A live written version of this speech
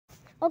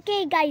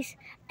Okay guys,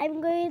 I'm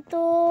going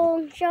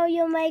to show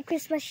you my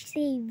Christmas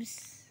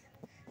saves.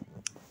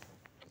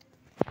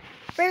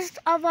 First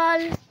of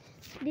all,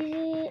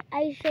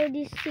 I show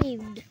this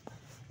saved.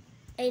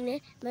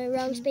 Ayun may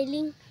wrong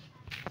spelling.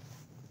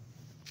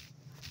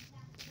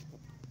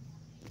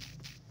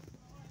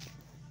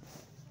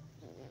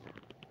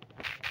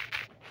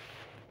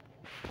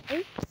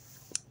 Ay,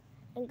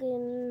 I'm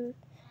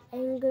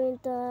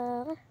going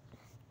to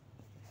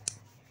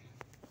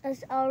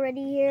as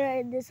already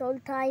here this whole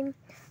time.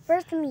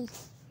 First me.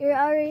 You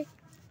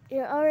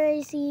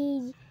already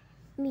see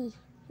me.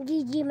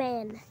 GG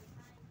man.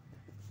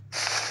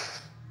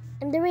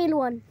 I'm the real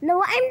one.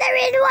 No, I'm the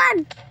real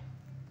one.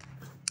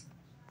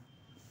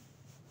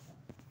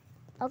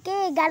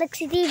 Okay,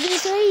 Galaxy TV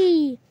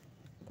 3.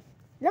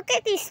 Look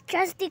at this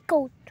trusty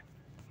coat.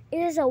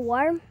 It is a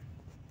warm.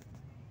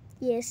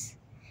 Yes.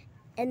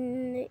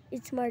 And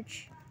it's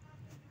March.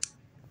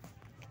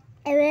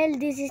 And well,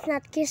 this is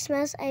not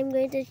Christmas. I'm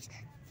going to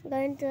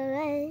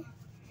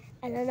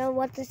I don't know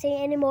what to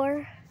say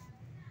anymore.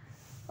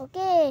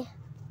 Okay.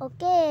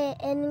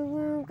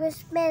 And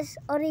Christmas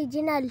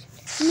original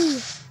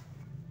me.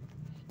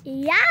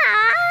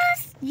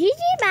 Yes,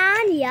 GG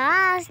man.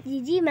 Yes,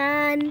 GG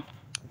man.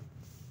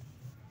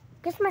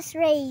 Christmas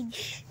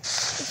rage.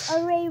 It's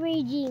already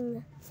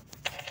raging.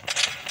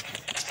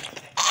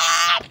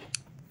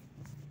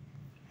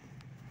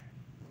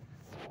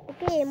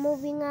 Okay,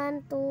 moving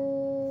on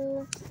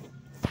to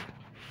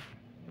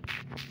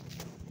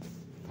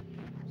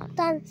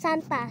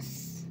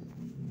Santas.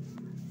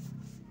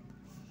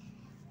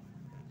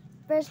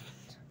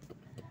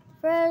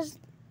 First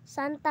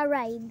Santa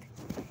ride.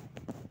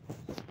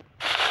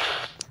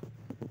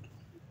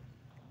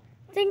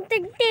 Ting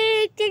ting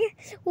ting ting.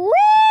 Whee!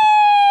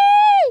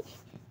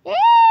 Yay!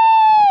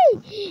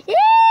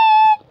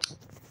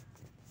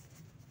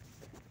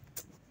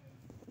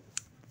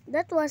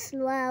 That was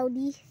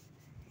loudy.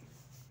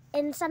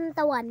 And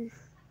Santa 1.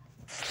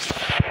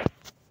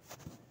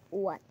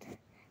 What?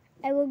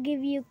 I will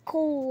give you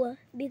coal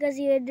because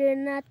you're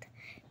not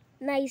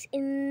nice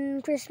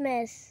in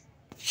Christmas.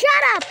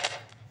 Shut up!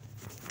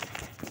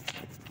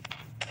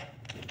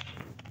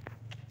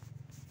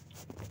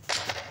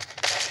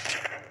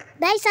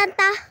 Die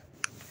Santa.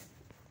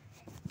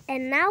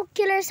 And now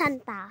Killer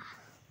Santa.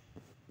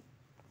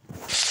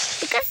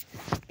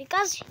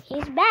 Because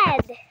he's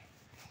bad.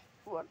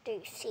 What do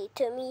you say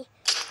to me?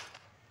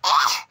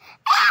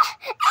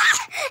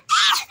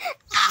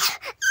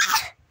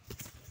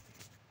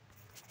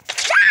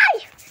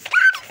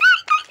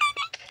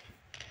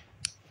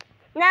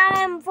 Now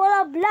I'm full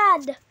of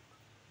blood.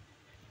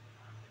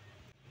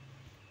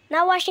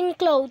 Now washing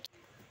clothes.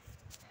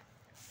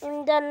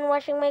 I'm done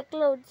washing my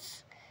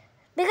clothes.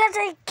 Because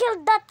I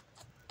killed that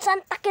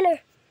Santa killer.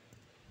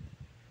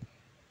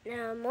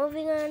 Now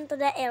moving on to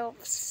the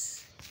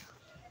elves.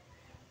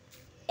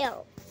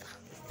 Elf.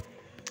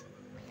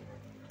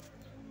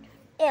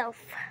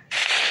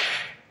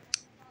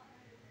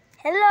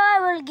 Hello, I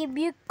will give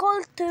you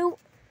coal too.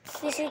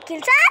 This will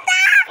kill Santa!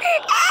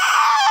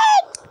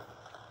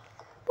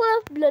 Full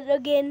of blood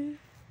again.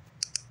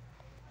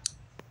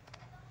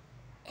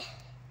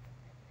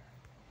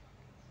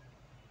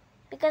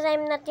 Because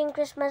I'm not in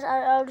Christmas,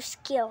 I'll always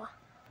kill.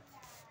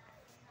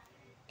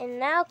 And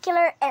now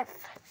Killer F.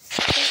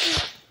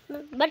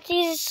 But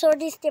his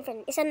sword is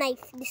different. It's a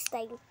knife this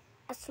time.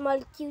 A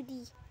small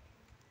cutie.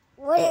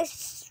 What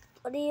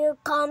do you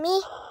call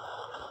me?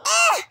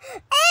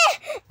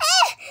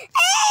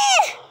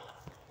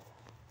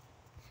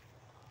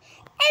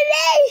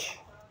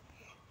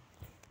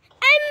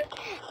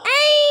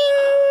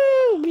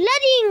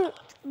 I'm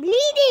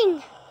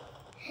bleeding.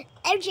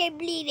 I'm just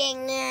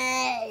bleeding.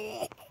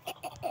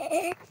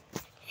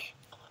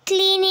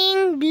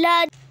 Cleaning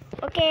blood.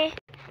 Okay,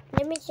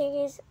 let me check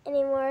if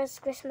any more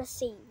Christmas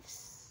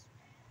saves.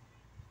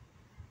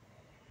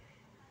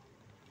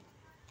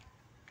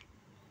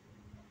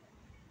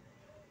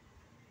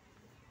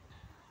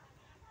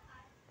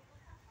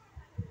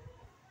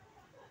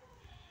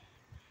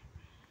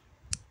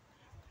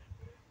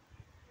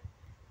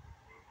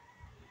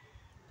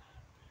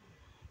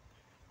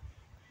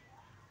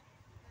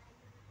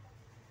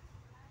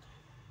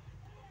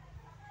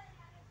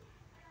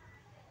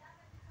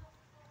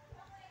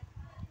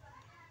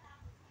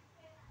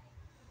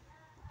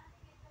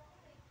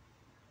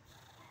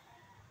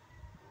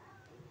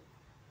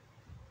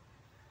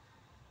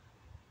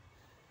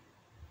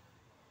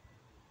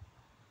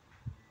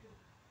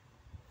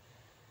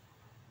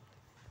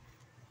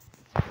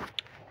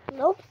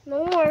 Nope,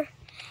 no more.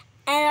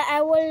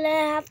 I will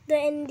have to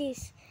end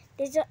this.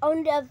 There's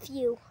only a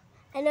few.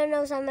 I don't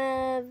know some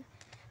as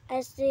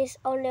there's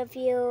only a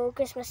few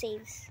Christmas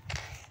saves.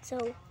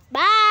 So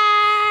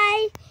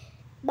bye.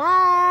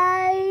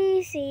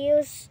 See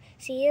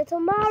you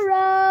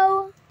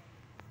tomorrow.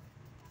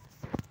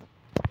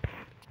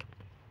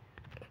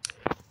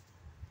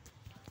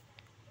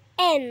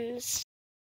 Ends.